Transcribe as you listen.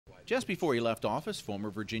Just before he left office, former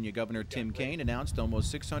Virginia Governor Tim Kaine announced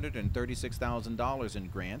almost $636,000 in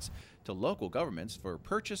grants to local governments for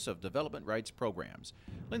purchase of development rights programs.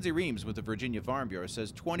 Lindsay Reams with the Virginia Farm Bureau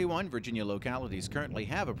says 21 Virginia localities currently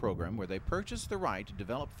have a program where they purchase the right to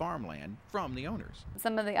develop farmland from the owners.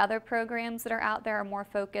 Some of the other programs that are out there are more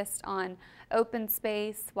focused on open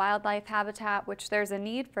space, wildlife habitat, which there's a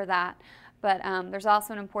need for that, but there's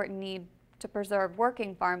also an important need to preserve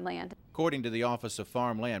working farmland. According to the Office of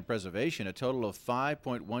Farmland Preservation, a total of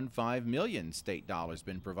 $5.15 million state dollars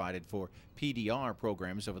been provided for PDR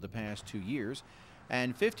programs over the past 2 years,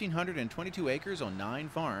 and 1,522 acres on 9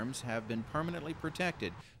 farms have been permanently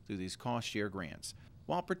protected through these cost-share grants.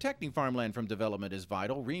 While protecting farmland from development is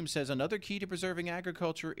vital, Reams says another key to preserving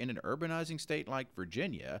agriculture in an urbanizing state like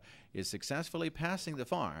Virginia is successfully passing the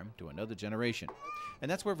farm to another generation. And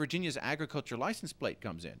that's where Virginia's agriculture license plate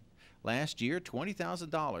comes in. Last year,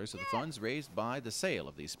 $20,000 of the funds raised by the sale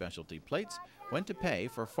of these specialty plates went to pay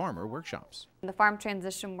for farmer workshops. The farm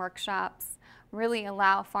transition workshops really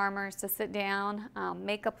allow farmers to sit down,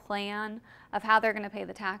 make a plan of how they're going to pay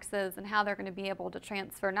the taxes and how they're going to be able to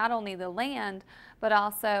transfer not only the land, but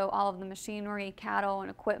also all of the machinery, cattle, and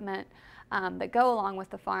equipment that go along with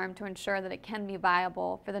the farm to ensure that it can be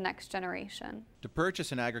viable for the next generation. To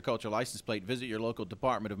purchase an agriculture license plate, visit your local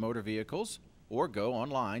Department of Motor Vehicles or go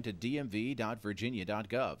online to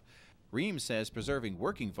dmv.virginia.gov. Reams says preserving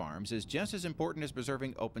working farms is just as important as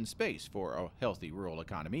preserving open space for a healthy rural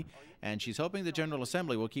economy, and she's hoping the General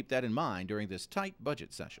Assembly will keep that in mind during this tight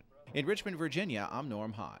budget session. In Richmond, Virginia, I'm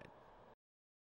Norm Hyde.